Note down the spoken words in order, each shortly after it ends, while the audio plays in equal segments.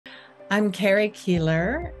I'm Kerri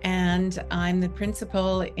Keeler, and I'm the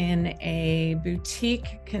principal in a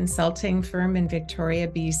boutique consulting firm in Victoria,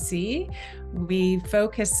 BC. We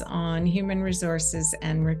focus on human resources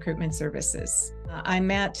and recruitment services. I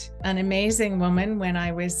met an amazing woman when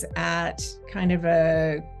I was at kind of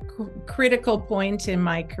a critical point in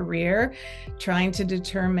my career, trying to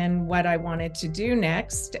determine what I wanted to do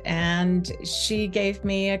next. And she gave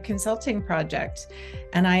me a consulting project,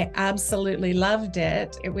 and I absolutely loved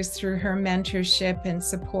it. It was through her mentorship and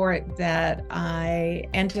support that I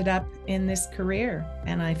ended up in this career,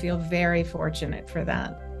 and I feel very fortunate for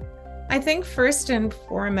that. I think first and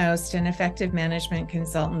foremost, an effective management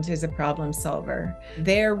consultant is a problem solver.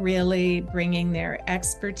 They're really bringing their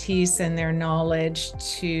expertise and their knowledge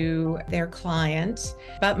to their client.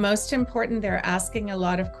 But most important, they're asking a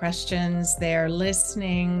lot of questions. They're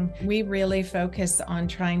listening. We really focus on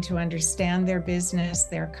trying to understand their business,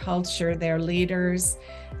 their culture, their leaders,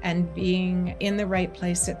 and being in the right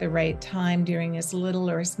place at the right time, doing as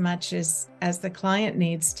little or as much as the client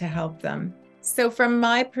needs to help them. So from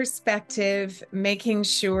my perspective, making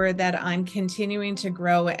sure that I'm continuing to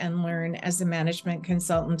grow and learn as a management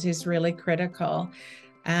consultant is really critical.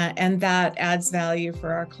 And that adds value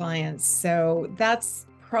for our clients. So that's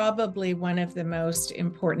probably one of the most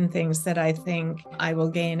important things that I think I will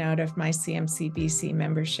gain out of my CMC BC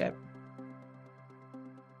membership.